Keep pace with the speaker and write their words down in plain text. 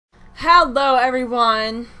Hello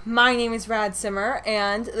everyone, my name is Rad Simmer,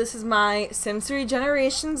 and this is my Sims 3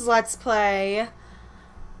 Generations Let's Play.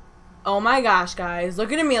 Oh my gosh, guys,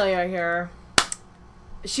 look at Amelia here.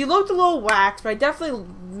 She looked a little waxed, but I definitely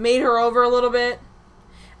made her over a little bit.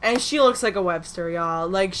 And she looks like a Webster, y'all.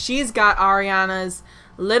 Like, she's got Ariana's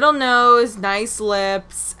little nose, nice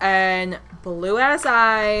lips, and blue-ass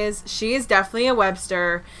eyes. She is definitely a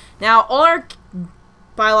Webster. Now, all our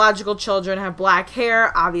biological children have black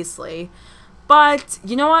hair, obviously, but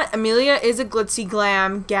you know what, Amelia is a glitzy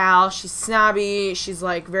glam gal. She's snobby, she's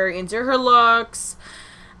like very into her looks,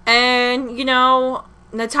 and you know,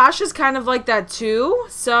 Natasha's kind of like that too,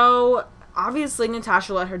 so obviously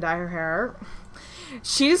Natasha let her dye her hair.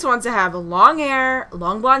 She just wants to have long hair,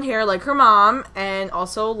 long blonde hair like her mom, and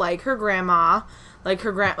also like her grandma, like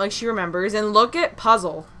she remembers. And look at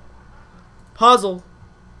Puzzle.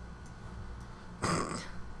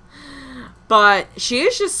 But she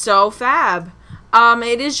is just so fab.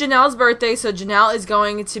 It is Janelle's birthday, so Janelle is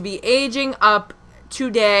going to be aging up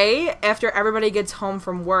today after everybody gets home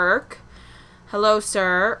from work. Hello,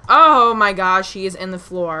 sir. Oh my gosh, he is in the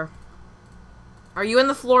floor. Are you in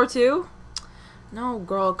the floor too? No,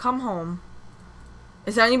 girl, come home.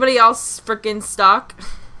 Is anybody else freaking stuck?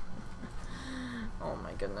 Oh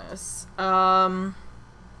my goodness. Are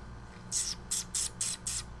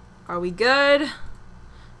we good?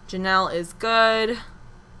 Janelle is good.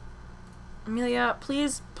 Amelia,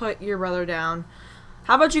 please put your brother down.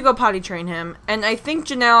 How about you go potty train him? And I think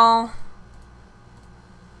Janelle...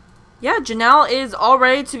 Yeah, Janelle is all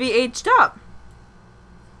ready to be aged up.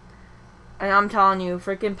 And I'm telling you,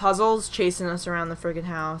 freaking Puzzle's chasing us around the freaking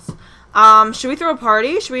house. Should we throw a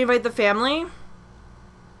party? Should we invite the family?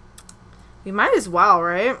 We might as well,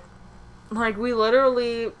 right? Like, we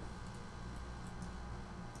literally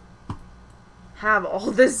have all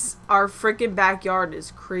this. Our freaking backyard is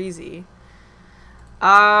crazy.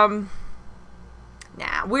 Nah,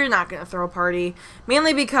 we're not gonna throw a party.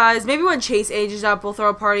 Mainly because, maybe when Chase ages up, we'll throw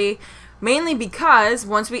a party. Mainly because,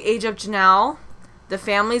 once we age up Janelle, the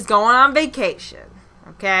family's going on vacation.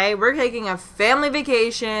 Okay? We're taking a family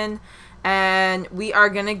vacation, and we are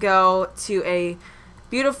gonna go to a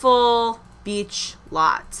beautiful beach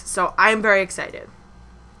lot. So, I'm very excited.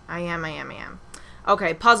 I am.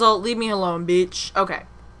 Okay, Puzzle, leave me alone, bitch. Okay.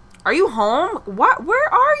 Are you home? What?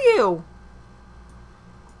 Where are you?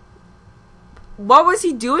 What was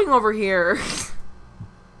he doing over here?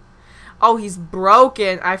 Oh, he's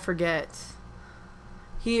broken. I forget.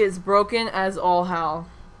 He is broken as all hell.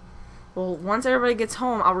 Well, once everybody gets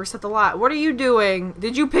home, I'll reset the lot. What are you doing?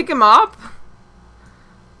 Did you pick him up?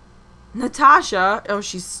 Natasha? Oh,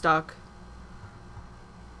 she's stuck.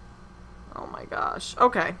 Oh my gosh.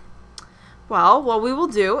 Okay. Well, what we will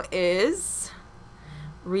do is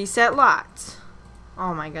reset lot.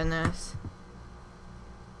 Oh my goodness.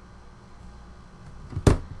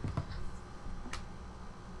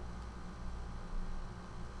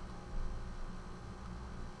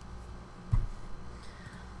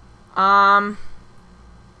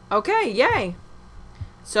 Okay, yay.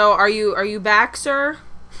 So are you back, sir?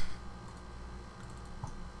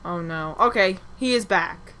 Oh no. Okay, he is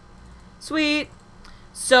back. Sweet.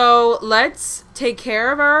 So, let's take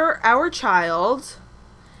care of our child,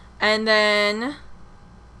 and then,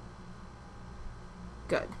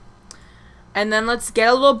 good, and then let's get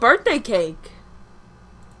a little birthday cake.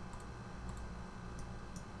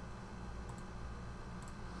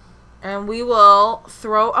 And we will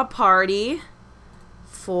throw a party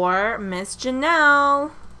for Miss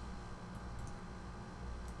Janelle.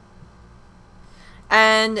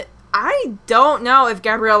 And I don't know if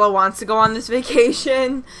Gabriella wants to go on this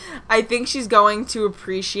vacation. I think she's going to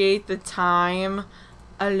appreciate the time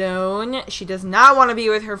alone. She does not want to be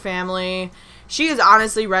with her family. She is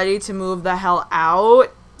honestly ready to move the hell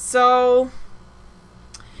out. So,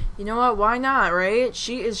 you know what? Why not, right?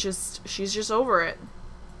 She's just over it.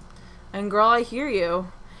 And girl, I hear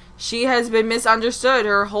you. She has been misunderstood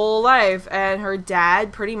her whole life, and her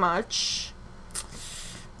dad pretty much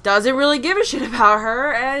doesn't really give a shit about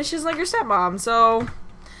her, and she's like her stepmom, so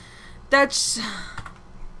that's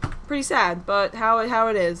pretty sad, but how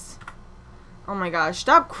it is. Oh my gosh,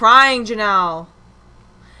 stop crying, Janelle.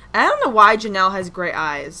 I don't know why Janelle has gray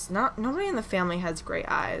eyes. Nobody in the family has gray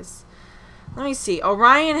eyes. Let me see.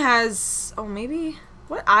 Orion has, oh, maybe,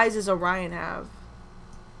 what eyes does Orion have?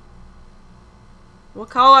 What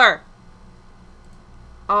color?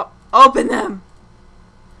 Oh, open them.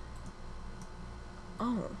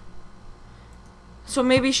 Oh. So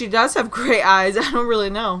maybe she does have gray eyes. I don't really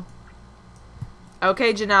know.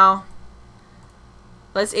 Okay, Janelle.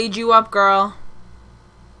 Let's age you up, girl.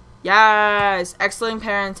 Yes, excellent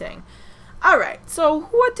parenting. All right, so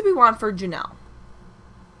what do we want for Janelle?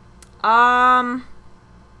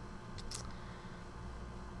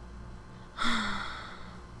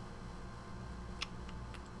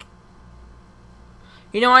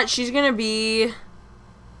 You know what? She's gonna be...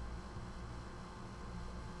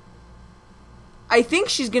 I think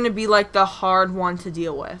she's gonna be like the hard one to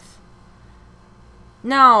deal with.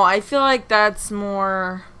 No, I feel like that's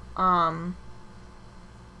more,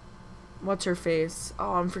 what's her face?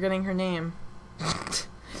 Oh, I'm forgetting her name.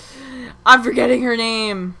 I'm forgetting her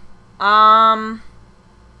name. You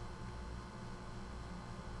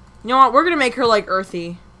know what? We're gonna make her like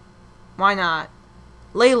earthy. Why not?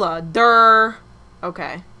 Layla. Durr.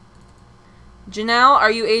 Okay. Janelle,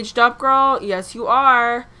 are you aged up, girl? Yes, you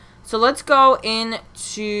are. So let's go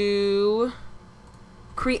into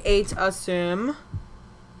create a sim.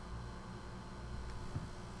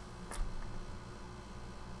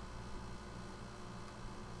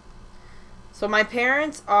 So my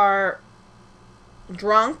parents are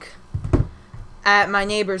drunk at my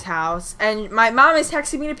neighbor's house, and my mom is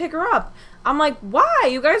texting me to pick her up. I'm like, why?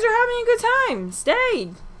 You guys are having a good time.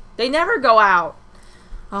 Stay. They never go out.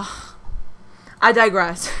 Ugh. I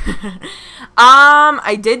digress.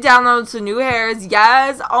 I did download some new hairs.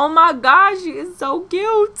 Yes. Oh my gosh, she is so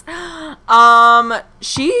cute.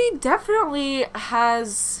 She definitely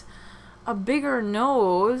has a bigger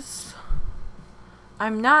nose.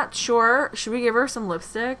 I'm not sure. Should we give her some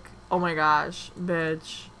lipstick? Oh my gosh,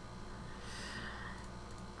 bitch.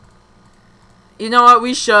 You know what?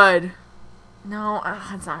 We should. No,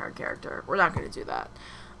 that's not her character. We're not going to do that.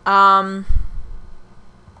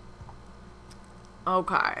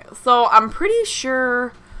 Okay. So, I'm pretty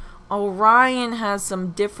sure Orion has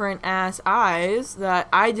some different ass eyes that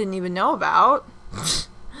I didn't even know about.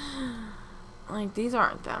 Like, these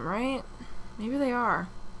aren't them, right? Maybe they are.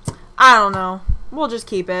 I don't know. We'll just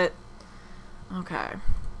keep it. Okay.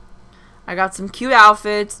 I got some cute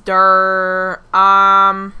outfits. Durr.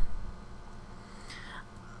 I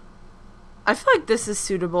feel like this is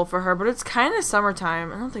suitable for her, but it's kind of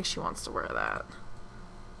summertime. I don't think she wants to wear that.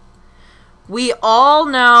 We all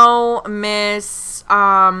know Miss,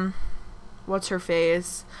 what's her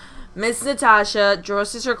face? Miss Natasha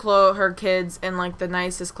dresses her kids in, like, the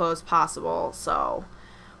nicest clothes possible, so...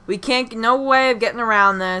 We can't, no way of getting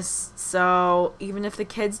around this, so even if the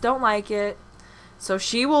kids don't like it. So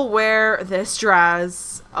she will wear this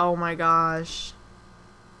dress. Oh my gosh.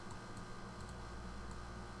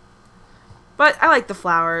 But I like the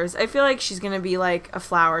flowers. I feel like she's going to be like a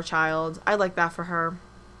flower child. I like that for her.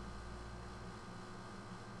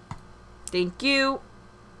 Thank you.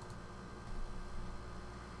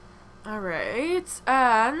 Alright,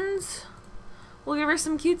 and... we'll give her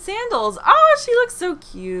some cute sandals. Oh, she looks so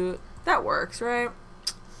cute. That works, right?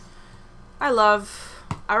 I love.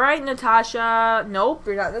 Alright, Natasha. Nope,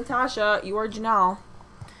 you're not Natasha. You are Janelle.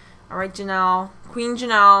 Alright, Janelle. Queen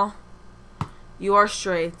Janelle. You are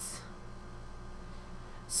straight.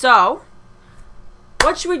 So,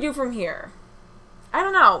 what should we do from here? I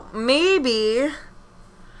don't know. Maybe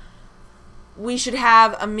we should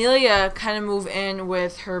have Amelia kind of move in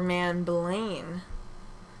with her man Blaine.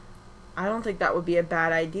 I don't think that would be a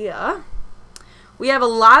bad idea. We have a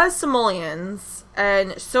lot of simoleons,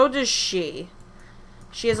 and so does she.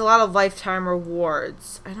 She has a lot of lifetime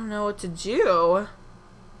rewards. I don't know what to do.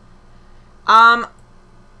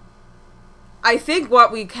 I think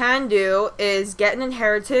what we can do is get an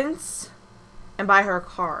inheritance and buy her a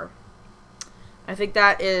car. I think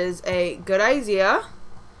that is a good idea.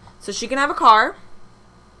 So she can have a car.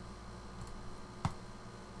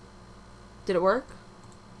 Did it work?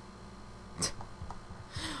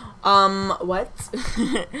 What?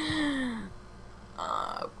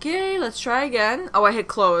 Okay, let's try again. Oh, I hit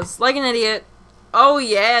close. Like an idiot. Oh,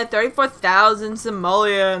 yeah, 34,000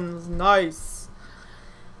 simoleons. Nice.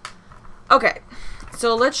 Okay,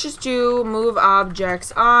 so let's just do move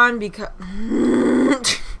objects on because...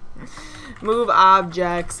 move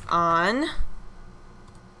objects on.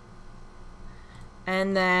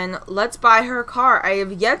 And then let's buy her a car. I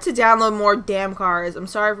have yet to download more damn cars. I'm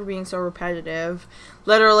sorry for being so repetitive.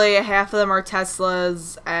 Literally, half of them are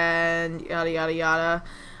Teslas and yada, yada, yada.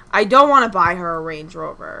 I don't want to buy her a Range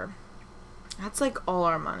Rover. That's like all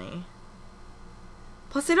our money.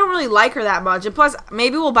 Plus, I don't really like her that much. And plus,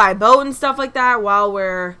 maybe we'll buy a boat and stuff like that while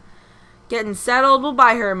we're getting settled. We'll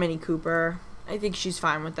buy her a Mini Cooper. I think she's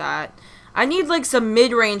fine with that. I need like some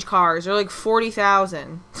mid-range cars. They're like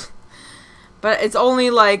 40,000. But it's only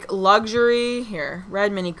like luxury. Here,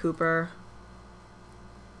 red Mini Cooper.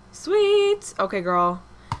 Sweet. Okay, girl.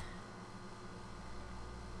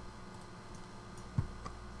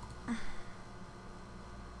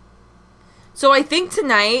 So I think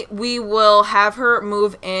tonight we will have her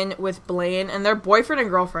move in with Blaine, and they're boyfriend and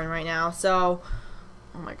girlfriend right now. So,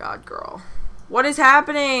 oh my god, girl. What is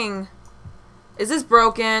happening? Is this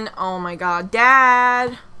broken? Oh my god.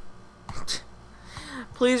 Dad!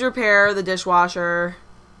 Please repair the dishwasher.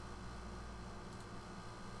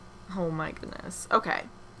 Oh my goodness. Okay.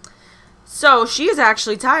 So, she is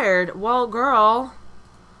actually tired. Well, girl,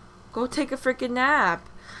 go take a freaking nap.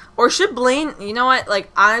 Or should Blaine, you know what, like,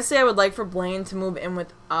 honestly, I would like for Blaine to move in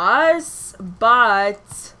with us,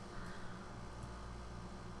 but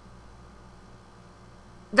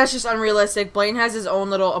that's just unrealistic. Blaine has his own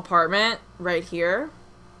little apartment right here.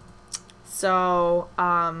 So,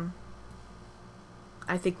 I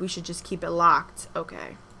think we should just keep it locked.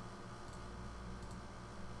 Okay.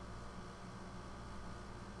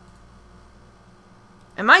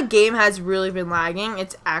 And my game has really been lagging.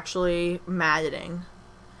 It's actually maddening.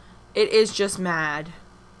 It is just mad.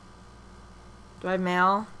 Do I have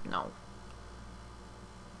mail? No.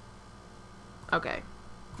 Okay.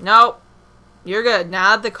 Nope. You're good.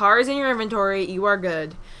 Now that the car is in your inventory, you are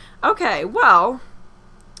good. Okay, well.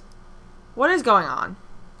 What is going on?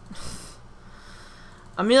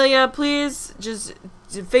 Amelia, please just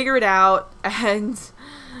figure it out. And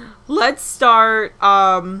let's start.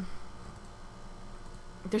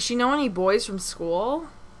 Does she know any boys from school?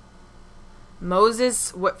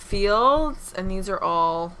 Moses Whitfields, and these are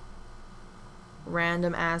all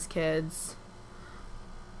random ass kids.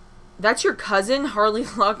 That's your cousin, Harley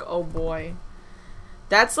Luck? Oh boy.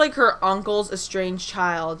 That's like her uncle's estranged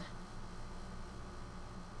child.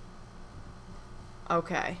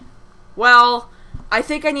 Okay. Well, I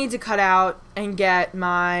think I need to cut out and get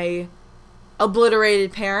my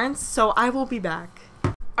obliterated parents, so I will be back.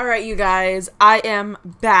 Alright, you guys, I am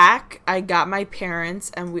back. I got my parents,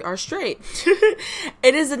 and we are straight.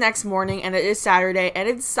 It is the next morning, and it is Saturday, and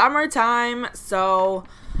it's summertime, so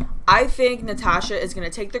I think Natasha is going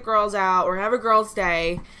to take the girls out. We're going to have a girls'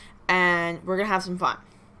 day, and we're going to have some fun.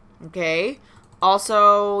 Okay?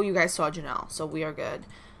 Also, you guys saw Janelle, so we are good.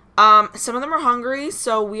 Some of them are hungry,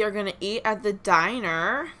 so we are going to eat at the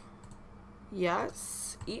diner.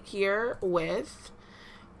 Yes, eat here with...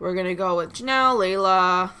 We're going to go with Janelle,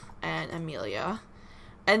 Layla, and Amelia.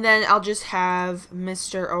 And then I'll just have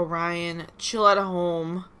Mr. Orion chill at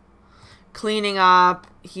home, cleaning up.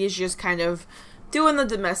 He's just kind of doing the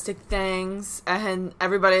domestic things. And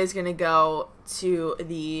everybody's going to go to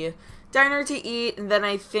the diner to eat. And then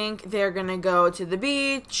I think they're going to go to the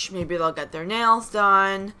beach. Maybe they'll get their nails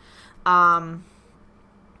done.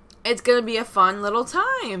 It's going to be a fun little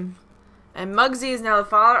time. And Muggsy is now the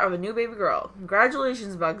father of a new baby girl.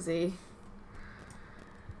 Congratulations, Muggsy.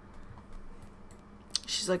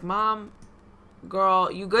 She's like, Mom, girl,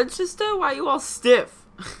 you good, sister? Why are you all stiff?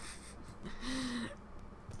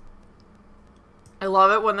 I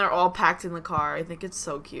love it when they're all packed in the car. I think it's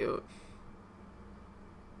so cute.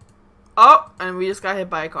 Oh, and we just got hit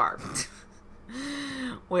by a car.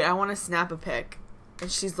 Wait, I want to snap a pic. And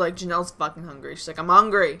she's like, Janelle's fucking hungry. She's like, I'm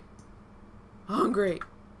hungry. Hungry.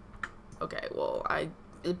 Okay, well,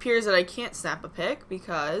 it appears that I can't snap a pic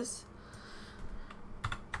because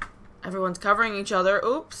everyone's covering each other.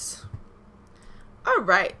 Oops.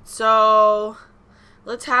 Alright, so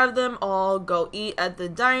let's have them all go eat at the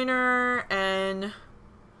diner, and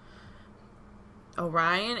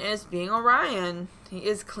Orion is being Orion. He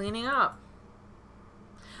is cleaning up.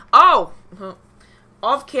 Oh!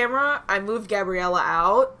 Off camera, I moved Gabriella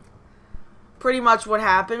out. Pretty much what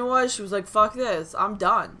happened was she was like, fuck this, I'm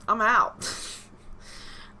done, I'm out.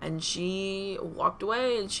 And she walked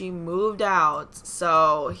away and she moved out.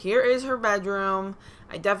 So here is her bedroom.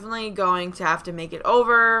 I definitely going to have to make it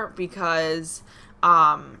over because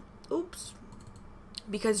because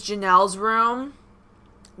Janelle's room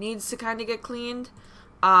needs to kind of get cleaned.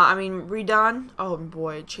 Redone. Oh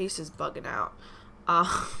boy, Chase is bugging out.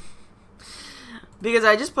 Because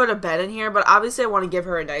I just put a bed in here, but obviously I want to give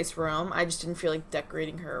her a nice room. I just didn't feel like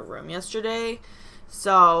decorating her room yesterday.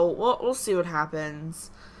 So, we'll see what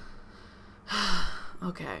happens.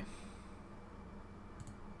 Okay.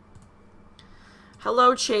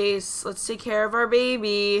 Hello, Chase. Let's take care of our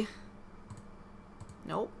baby.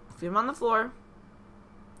 Nope. Feed him on the floor.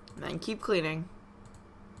 And then keep cleaning.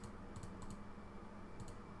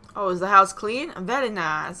 Oh, is the house clean? Very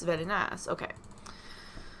nice. Very nice. Okay.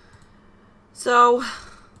 So,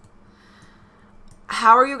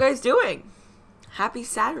 how are you guys doing? Happy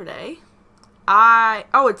Saturday.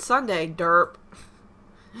 Oh, it's Sunday, derp.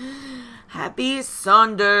 Happy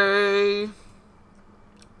Sunday.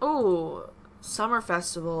 Oh, summer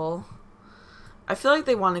festival. I feel like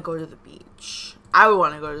they want to go to the beach. I would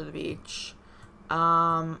want to go to the beach.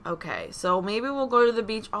 Okay, so maybe we'll go to the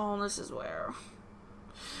beach. Oh, this is where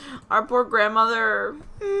our poor grandmother.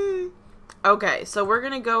 Okay, so we're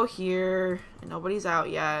gonna go here, and nobody's out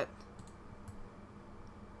yet.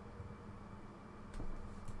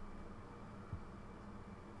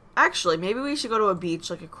 Actually, maybe we should go to a beach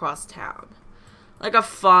like across town, like a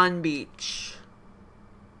fun beach.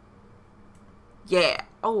 Yeah.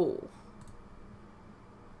 Oh.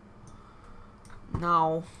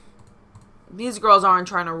 No. These girls aren't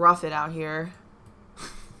trying to rough it out here.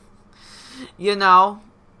 You know?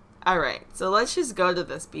 Alright, so let's just go to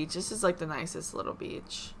this beach. This is like the nicest little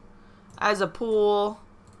beach. As a pool.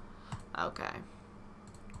 Okay.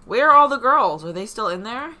 Where are all the girls? Are they still in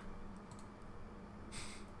there?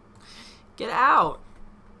 Get out.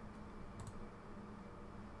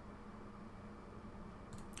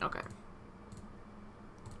 Okay.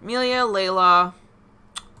 Amelia, Layla,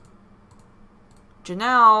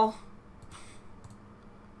 Janelle.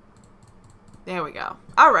 There we go.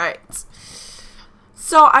 Alright.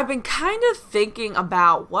 So I've been kind of thinking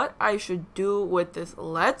about what I should do with this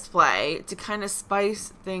Let's Play to kind of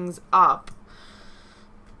spice things up.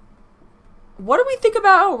 What do we think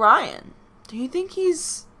about Orion? Do you think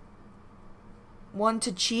he's one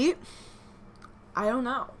to cheat? I don't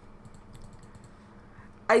know.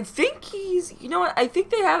 I think he's, you know what, I think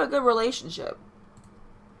they have a good relationship.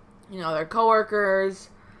 You know, they're coworkers.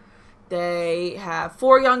 They have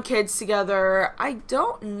 4 young kids together. I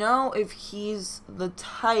don't know if he's the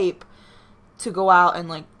type to go out and,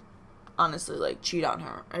 like, honestly, like, cheat on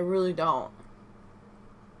her. I really don't.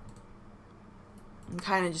 I'm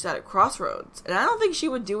kind of just at a crossroads. And I don't think she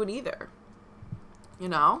would do it either. You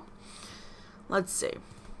know? Let's see.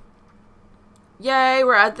 Yay,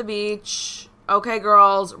 we're at the beach. Okay,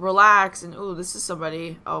 girls, relax. And, ooh, this is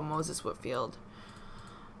somebody. Oh, Moses Whitfield.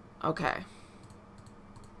 Okay.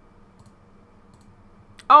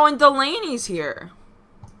 Oh, and Delaney's here.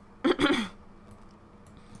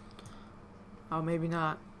 Oh, maybe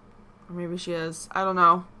not. Or maybe she is. I don't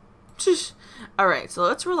know. Alright, so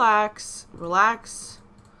let's relax. Relax.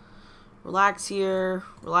 Relax here.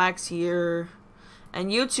 Relax here.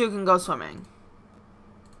 And you two can go swimming.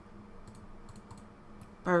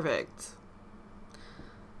 Perfect.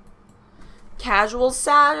 Casual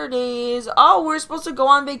Saturdays. Oh, we're supposed to go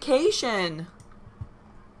on vacation.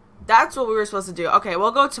 That's what we were supposed to do. Okay,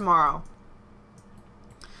 we'll go tomorrow.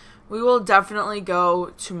 We will definitely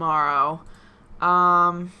go tomorrow.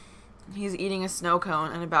 He's eating a snow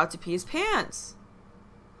cone and about to pee his pants.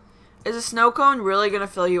 Is a snow cone really gonna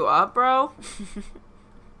fill you up, bro?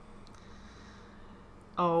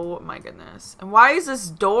 Oh my goodness. And why is this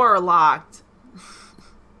door locked?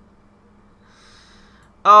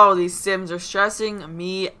 Oh, these Sims are stressing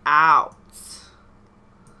me out.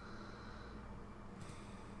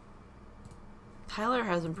 Tyler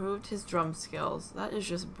has improved his drum skills. That is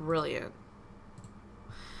just brilliant.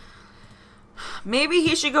 Maybe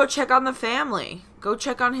he should go check on the family. Go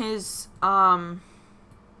check on his, they're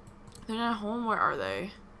not home. Where are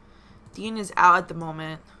they? Dean is out at the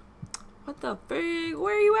moment. What the frig?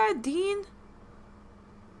 Where are you at, Dean?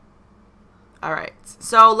 Alright.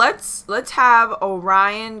 So let's have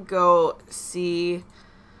Orion go see,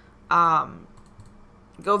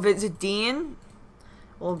 go visit Dean.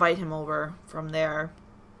 We'll invite him over from there.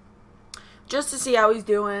 Just to see how he's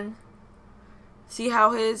doing. See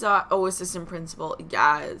how his, assistant principal.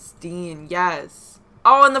 Yes. Dean, yes.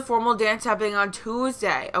 Oh, and the formal dance happening on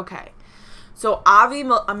Tuesday. Okay. So,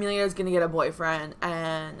 Amelia is going to get a boyfriend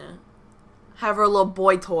and have her little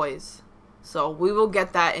boy toys. So, we will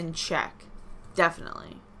get that in check.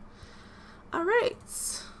 Definitely.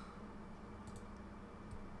 Alright.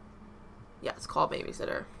 Yes, call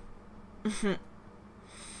babysitter.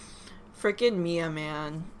 Freaking Mia,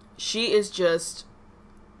 man. She is just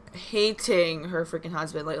hating her freaking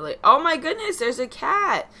husband lately. Oh my goodness, there's a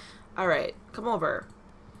cat. Alright, come over.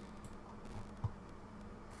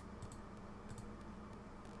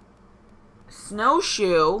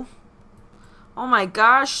 Snowshoe? Oh my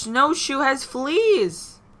gosh, Snowshoe has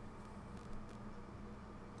fleas.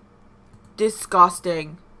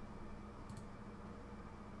 Disgusting.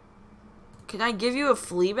 Can I give you a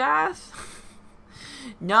flea bath?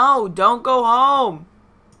 No, don't go home.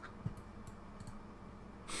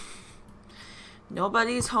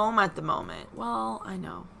 Nobody's home at the moment. Well, I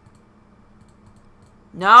know.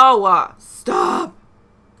 No, stop.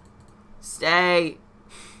 Stay.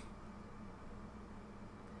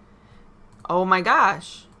 Oh my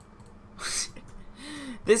gosh.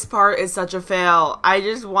 This part is such a fail. I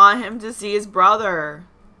just want him to see his brother.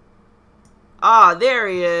 Ah, there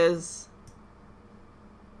he is.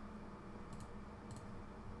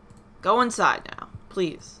 Go inside now,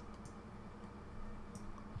 please.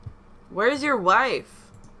 Where's your wife?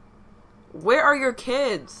 Where are your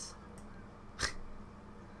kids?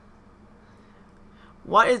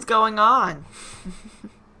 What is going on?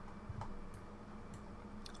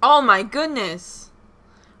 Oh my goodness.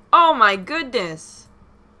 Oh my goodness.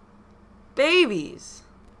 Babies.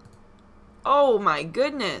 Oh my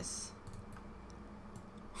goodness.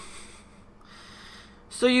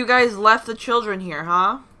 So you guys left the children here,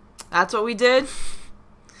 huh? That's what we did?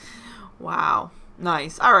 Wow.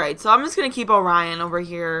 Nice. Alright, so I'm just going to keep Orion over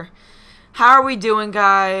here. How are we doing,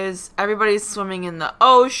 guys? Everybody's swimming in the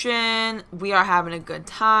ocean. We are having a good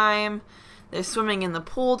time. They're swimming in the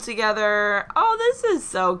pool together. Oh, this is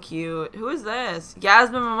so cute. Who is this?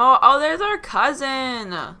 Yasmin Momoa. Oh, there's our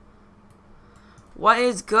cousin. What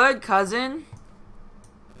is good, cousin?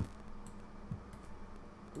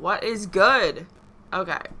 What is good?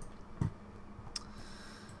 Okay.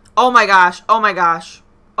 Oh my gosh. Oh my gosh.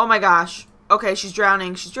 Oh my gosh. Okay, she's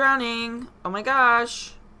drowning. She's drowning. Oh my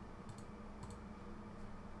gosh.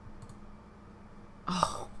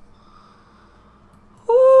 Oh.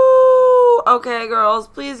 Ooh. Okay, girls,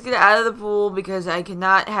 please get out of the pool because I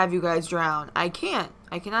cannot have you guys drown. I can't.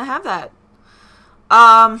 I cannot have that.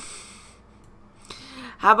 How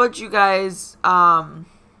about you guys,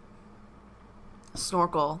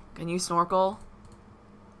 snorkel? Can you snorkel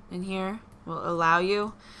in here? Will allow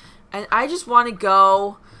you? And I just want to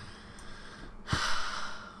go.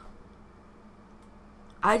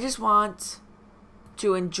 I just want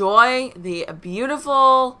to enjoy the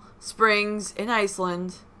beautiful springs in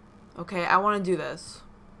Iceland. Okay, I want to do this.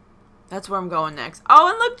 That's where I'm going next. Oh,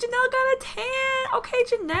 and look, Janelle got a tan. Okay,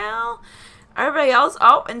 Janelle. Everybody else.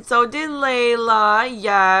 Oh, and so did Layla.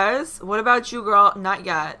 Yes. What about you, girl? Not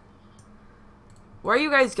yet. Where are you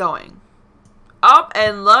guys going? Up,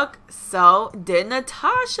 and look, so did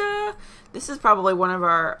Natasha. This is probably one of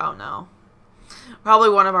our, oh no. Probably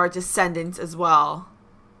one of our descendants as well.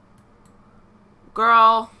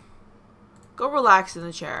 Girl, go relax in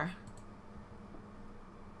the chair.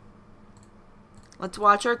 Let's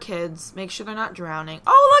watch our kids. Make sure they're not drowning.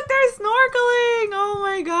 Oh, look, they're snorkeling. Oh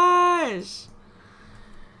my gosh.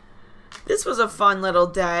 This was a fun little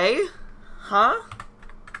day. Huh?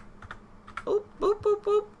 Oop, boop, boop,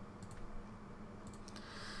 boop.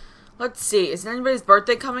 Let's see. Is anybody's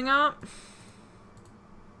birthday coming up?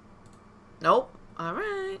 Nope.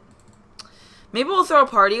 Alright. Maybe we'll throw a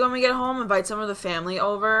party when we get home. Invite some of the family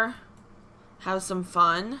over. Have some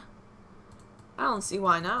fun. I don't see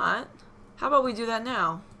why not. How about we do that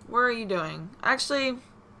now? Where are you doing? Actually,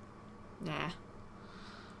 nah.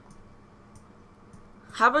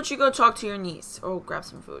 How about you go talk to your niece? Or grab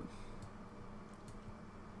some food.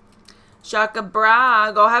 Shaka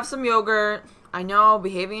bra. Go have some yogurt. I know,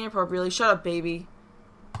 behaving inappropriately. Shut up, baby.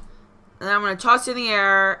 And then I'm going to toss you in the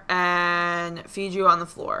air and feed you on the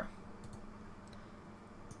floor.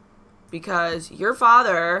 Because your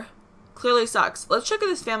father clearly sucks. Let's check out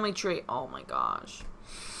this family tree. Oh my gosh.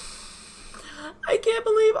 I can't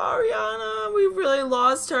believe Ariana. We really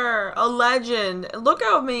lost her. A legend. Look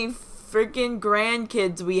how many freaking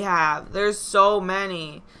grandkids we have. There's so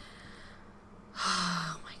many.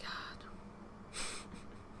 Oh my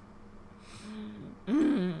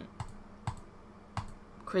god.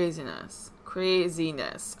 Craziness.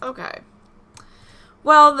 Craziness. Okay.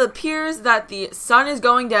 Well, it appears that the sun is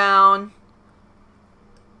going down.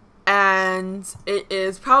 And it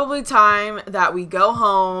is probably time that we go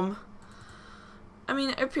home. I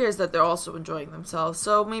mean, it appears that they're also enjoying themselves,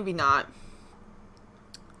 so maybe not.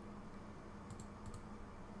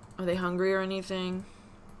 Are they hungry or anything?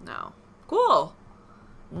 No. Cool.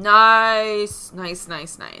 Nice. Nice,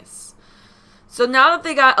 nice, nice. So now that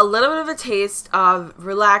they got a little bit of a taste of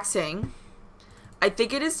relaxing, I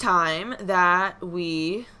think it is time that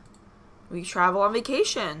we travel on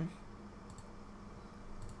vacation.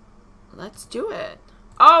 Let's do it.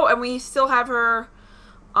 Oh, and we still have her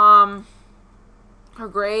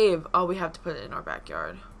grave. Oh, we have to put it in our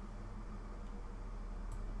backyard.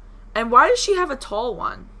 And why does she have a tall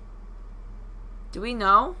one? Do we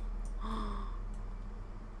know?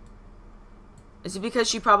 Is it because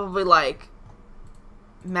she probably, like,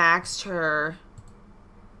 maxed her?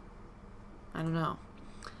 I don't know.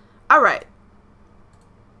 Alright.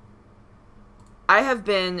 I have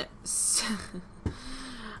been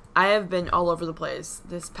all over the place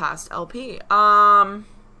this past LP.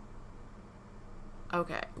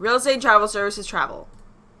 Okay. Real estate and travel services travel.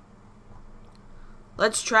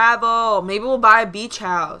 Let's travel. Maybe we'll buy a beach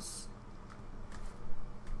house.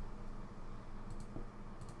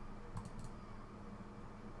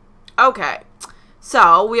 Okay.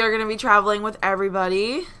 So, we are going to be traveling with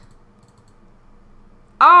everybody.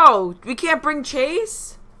 Oh, we can't bring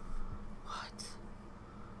Chase? What?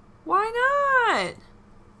 Why not?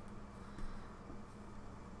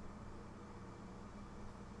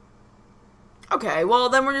 Okay, well,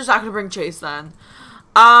 then we're just not going to bring Chase then.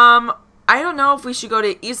 I don't know if we should go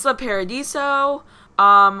to Isla Paradiso,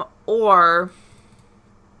 or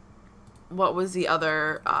what was the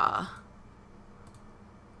other,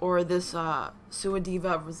 or this,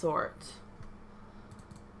 Suadiva Resort.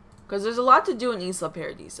 Because there's a lot to do in Isla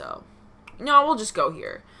Paradiso. No, we'll just go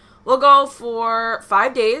here. We'll go for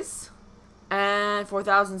 5 days and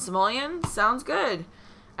 4,000 simoleons. Sounds good.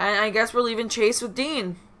 And I guess we're leaving Chase with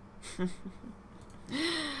Dean.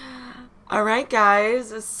 Alright,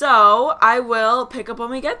 guys. So, I will pick up when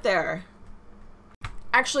we get there.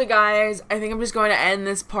 Actually, guys, I think I'm just going to end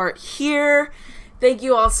this part here. Thank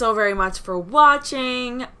you all so very much for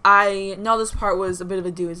watching. I know this part was a bit of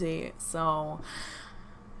a doozy, so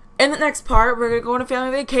in the next part, we're going to go on a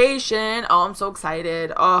family vacation. Oh, I'm so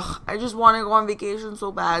excited. Ugh, I just want to go on vacation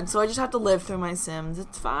so bad, so I just have to live through my Sims.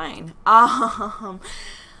 It's fine.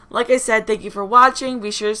 Like I said, thank you for watching.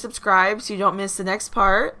 Be sure to subscribe so you don't miss the next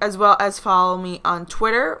part, as well as follow me on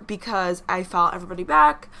Twitter because I follow everybody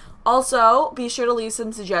back. Also, be sure to leave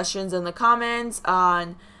some suggestions in the comments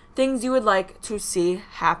on things you would like to see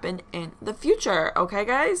happen in the future. Okay,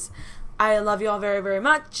 guys? I love you all very, very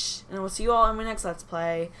much, and I will see you all in my next Let's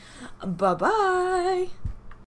Play. Bye-bye!